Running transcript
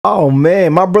Oh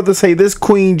man, my brother say this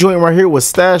queen joint right here was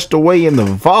stashed away in the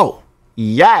vault.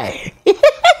 Yeah.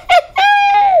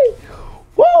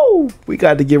 Woo! We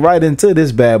got to get right into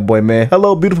this bad boy, man.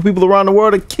 Hello, beautiful people around the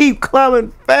world, and keep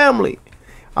climbing family.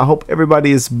 I hope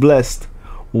everybody is blessed,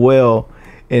 well,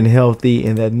 and healthy,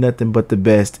 and that nothing but the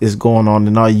best is going on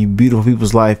in all you beautiful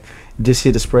people's life. Just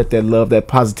here to spread that love, that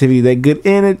positivity, that good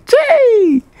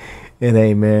energy. And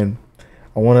hey, man,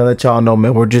 I want to let y'all know,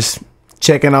 man, we're just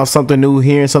checking out something new,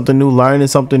 hearing something new, learning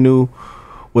something new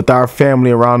with our family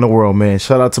around the world, man.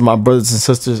 Shout out to my brothers and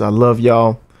sisters. I love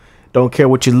y'all. Don't care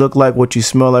what you look like, what you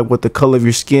smell like, what the color of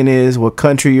your skin is, what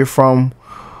country you're from,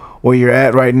 where you're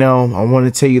at right now. I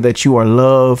want to tell you that you are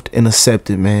loved and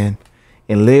accepted, man.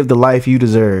 And live the life you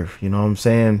deserve. You know what I'm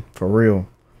saying? For real.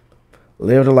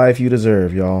 Live the life you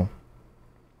deserve, y'all.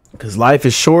 Because life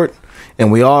is short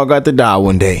and we all got to die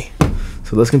one day.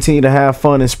 So let's continue to have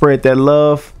fun and spread that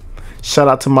love. Shout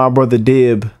out to my brother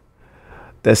Dib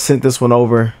that sent this one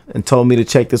over and told me to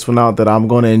check this one out, that I'm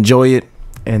going to enjoy it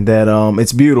and that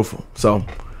it's beautiful. So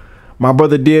my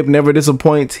brother Dib never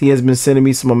disappoints. He has been sending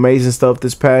me some amazing stuff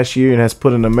this past year and has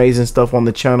put in amazing stuff on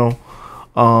the channel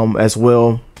as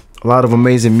well. A lot of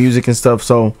amazing music and stuff.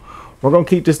 So we're going to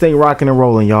keep this thing rocking and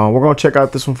rolling, y'all. We're going to check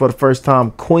out this one for the first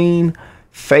time. Queen,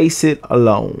 Face It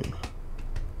Alone.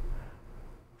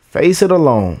 Face It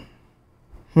Alone.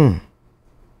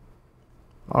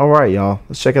 All right, y'all.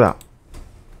 Let's check it out.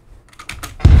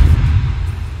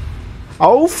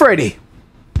 Oh, Freddie.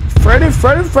 Freddie.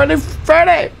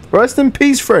 Rest in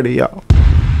peace, Freddie, y'all.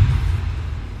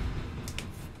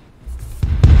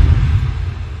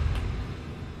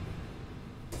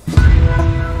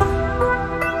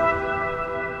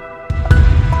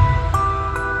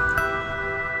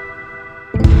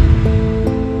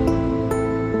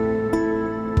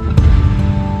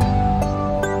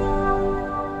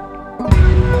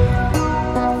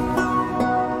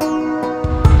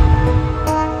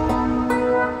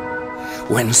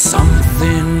 When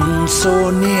something so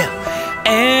near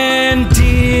and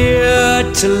dear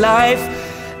to life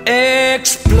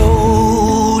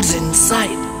explodes in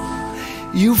sight,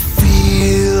 you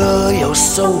feel your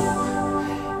soul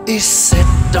is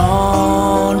set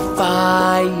on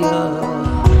fire.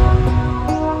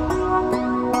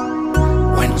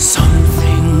 When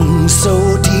something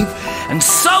so deep and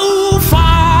so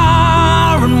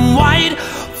far and wide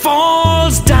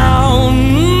falls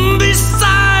down beside,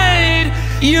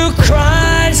 your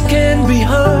cries can be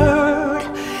heard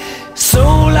so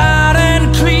loud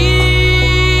and clear.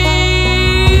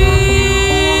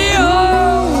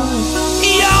 Oh,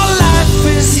 your life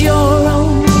is your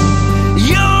own.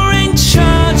 You're in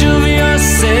charge of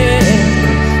yourself,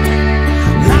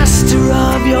 master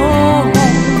of your home.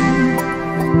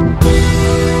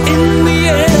 In the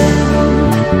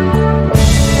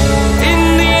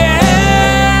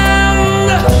end,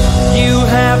 you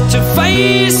have to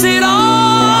face it all.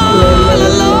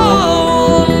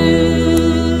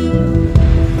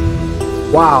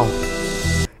 Wow,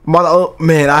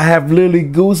 man, I have literally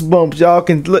goosebumps. Y'all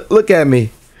can look at me.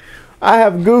 I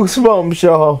have goosebumps,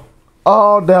 y'all,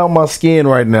 all down my skin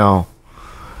right now.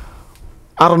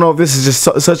 I don't know if this is just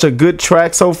such a good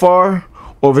track so far,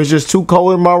 or if it's just too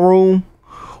cold in my room,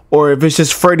 or if it's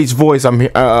just Freddie's voice.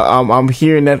 I'm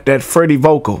hearing that Freddie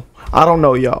vocal. I don't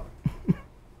know, y'all.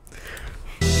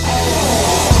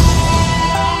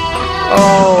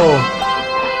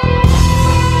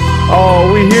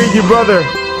 Oh, we hear you, brother.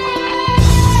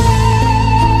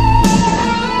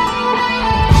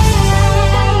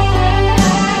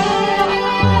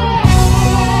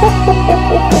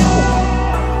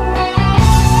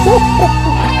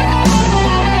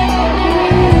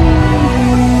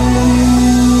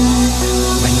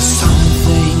 When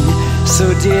something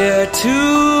so dear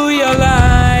to your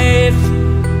life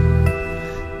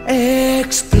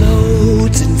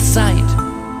explodes in sight,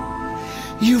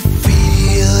 you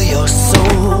feel your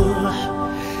soul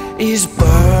is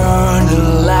burned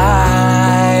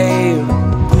alive.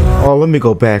 Oh, let me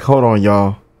go back. Hold on,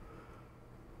 y'all.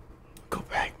 Go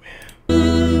back, man.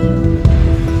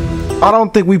 I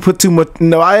don't think we put too much.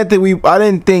 No, I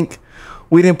didn't think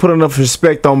we didn't put enough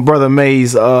respect on Brother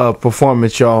May's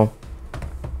performance, y'all.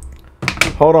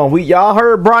 Hold on. Y'all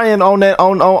heard Brian on that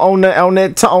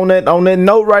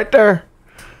note right there.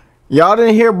 Y'all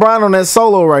didn't hear Brian on that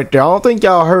solo right there. I don't think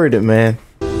y'all heard it, man.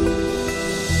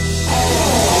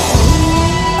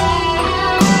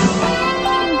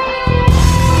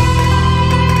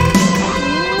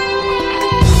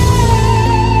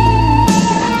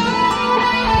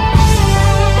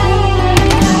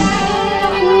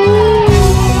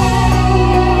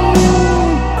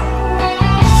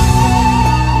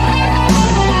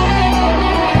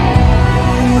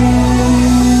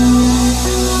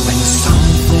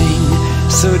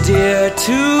 threat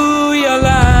to your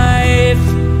life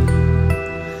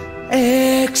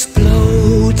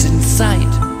explodes in sight.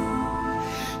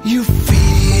 You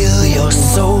feel your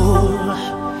soul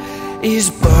is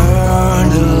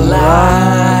burned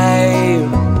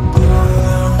alive,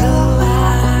 burned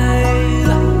alive.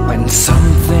 When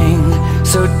something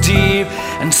so deep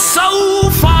and so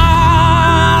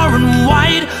far and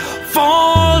wide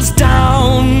falls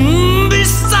down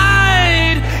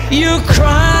beside, your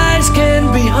cries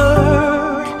can be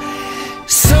heard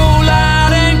so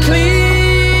loud and clear.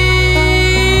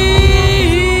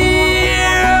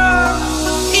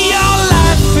 Your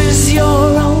life is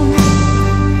your own,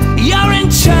 you're in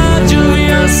charge of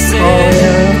yourself,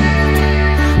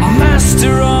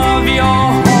 master of your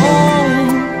home.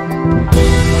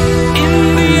 In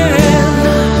the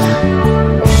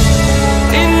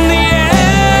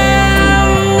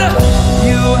end,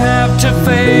 you have to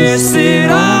face it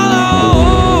alone.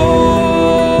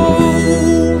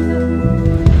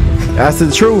 That's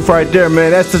the truth right there,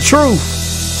 man. That's the truth.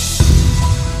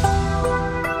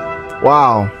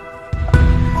 Wow.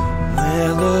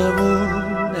 When the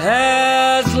moon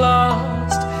has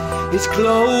lost its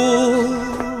glow,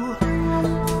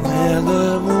 when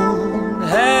the moon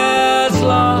has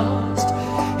lost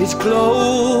its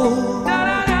glow,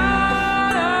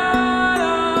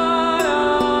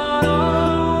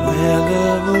 when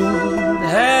the moon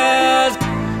has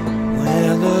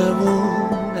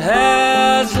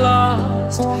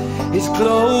lost its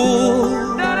glow,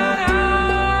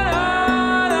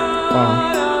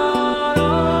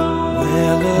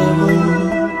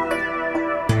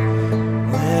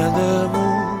 when the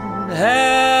moon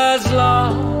has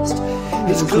lost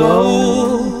its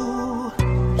glow,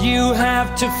 you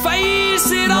have to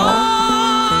face it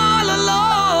all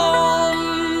alone.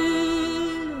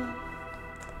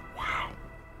 Wow.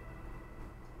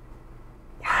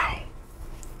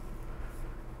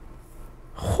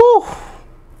 Whew.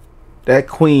 That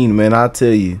queen, man, I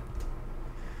tell you.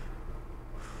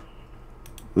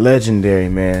 Legendary,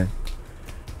 man.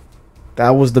 That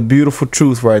was the beautiful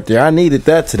truth right there. I needed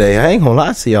that today. I ain't gonna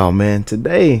lie to y'all, man.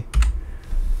 Today,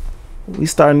 we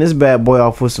starting this bad boy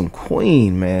off with some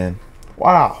queen, man.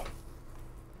 Wow.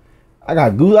 I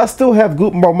got goose. I still have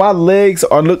goose, bro. My legs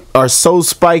are so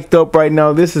spiked up right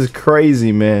now. This is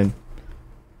crazy, man.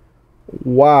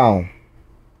 Wow.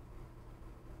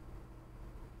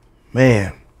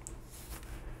 Man.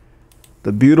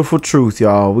 The beautiful truth,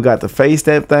 y'all. We got to face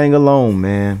that thing alone,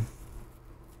 man.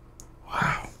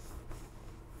 Wow.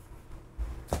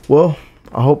 Well,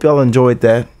 I hope y'all enjoyed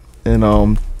that. And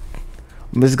I'm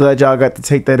just glad y'all got to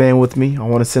take that in with me. I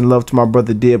want to send love to my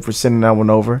brother Dib for sending that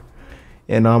one over.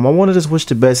 And I want to just wish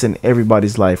the best in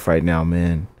everybody's life right now,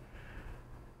 man.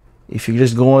 If you're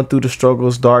just going through the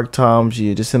struggles, dark times,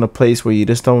 you're just in a place where you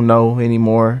just don't know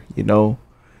anymore, you know,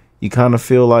 you kind of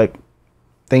feel like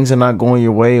things are not going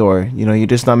your way, or, you know, you're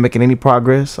just not making any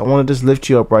progress. I want to just lift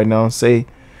you up right now and say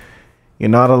you're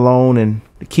not alone, and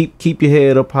keep your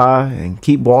head up high and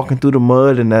keep walking through the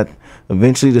mud, and that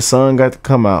eventually the sun got to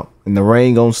come out and the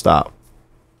rain gonna stop.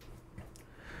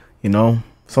 You know,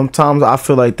 sometimes I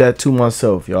feel like that to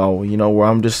myself, y'all, you know, where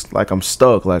I'm just like, I'm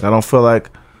stuck. Like, I don't feel like,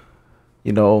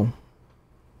 you know,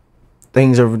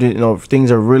 things are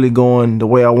really going the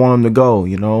way I want them to go.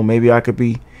 You know, maybe I could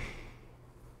be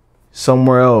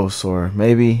somewhere else, or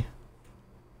maybe,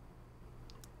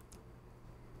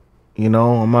 you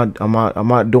know, I'm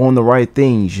not doing the right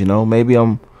things. You know, maybe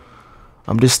I'm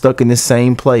just stuck in the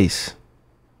same place.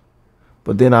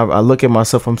 But then I look at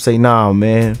myself, I'm saying, nah,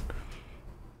 man,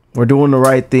 we're doing the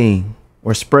right thing.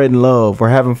 We're spreading love. We're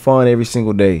having fun every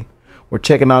single day. We're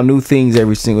checking out new things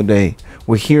every single day.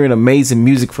 We're hearing amazing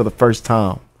music for the first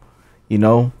time. You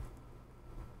know,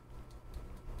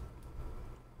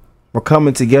 we're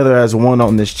coming together as one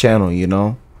on this channel, you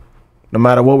know, no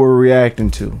matter what we're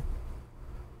reacting to.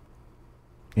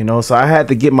 You know, so I had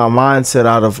to get my mindset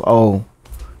out of, oh,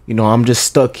 you know, I'm just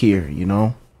stuck here, you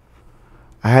know.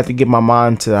 I had to get my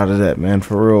mindset out of that, man,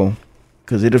 for real.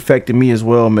 Because it affected me as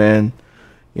well, man.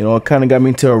 You know, it kind of got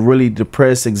me to a really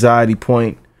depressed anxiety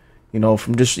point, you know,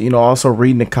 from just, you know, also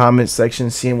reading the comment section,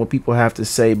 seeing what people have to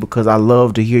say, because I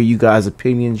love to hear you guys'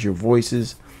 opinions, your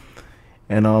voices.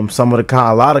 And a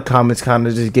lot of comments kind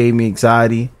of just gave me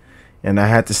anxiety, and I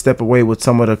had to step away with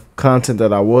some of the content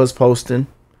that I was posting,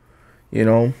 you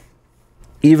know.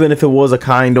 Even if it was a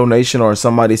kind donation or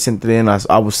somebody sent it in,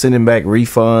 I was sending back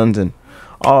refunds and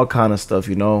all kind of stuff,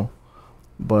 you know.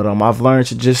 But I've learned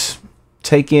to just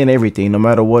take in everything, no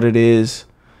matter what it is.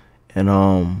 And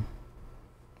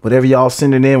whatever y'all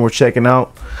sending in, we're checking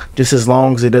out, just as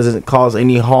long as it doesn't cause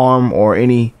any harm or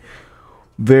any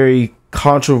very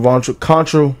very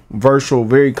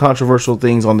controversial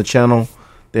things on the channel,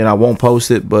 then I won't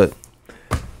post it. But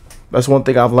that's one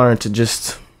thing I've learned, to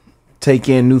just take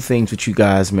in new things with you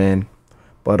guys, man.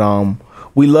 But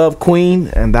we love Queen,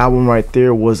 and that one right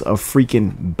there was a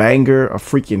freaking banger, a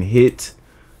freaking hit.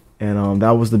 And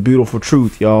that was the beautiful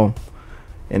truth, y'all.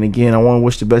 And again, I want to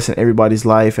wish the best in everybody's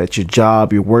life, at your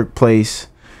job, your workplace,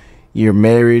 your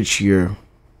marriage, your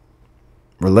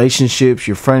relationships,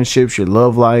 your friendships, your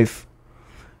love life.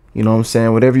 You know what I'm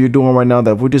saying? Whatever you're doing right now,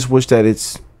 that we just wish that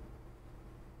it's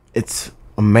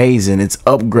amazing, it's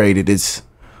upgraded, it's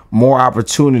more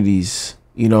opportunities,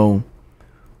 you know,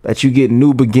 that you get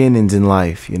new beginnings in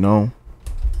life, you know,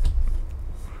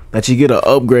 that you get an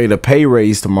upgrade, a pay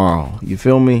raise tomorrow. You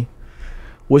feel me?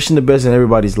 Wishing the best in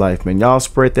everybody's life, man. Y'all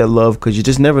spread that love, because you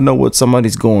just never know what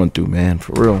somebody's going through, man.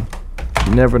 For real.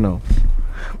 You never know.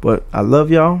 But I love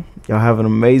y'all. Y'all have an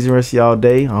amazing rest of y'all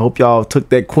day. I hope y'all took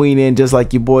that Queen in just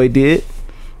like your boy did.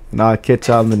 And I'll catch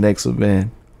y'all in the next one,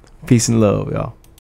 man. Peace and love, y'all.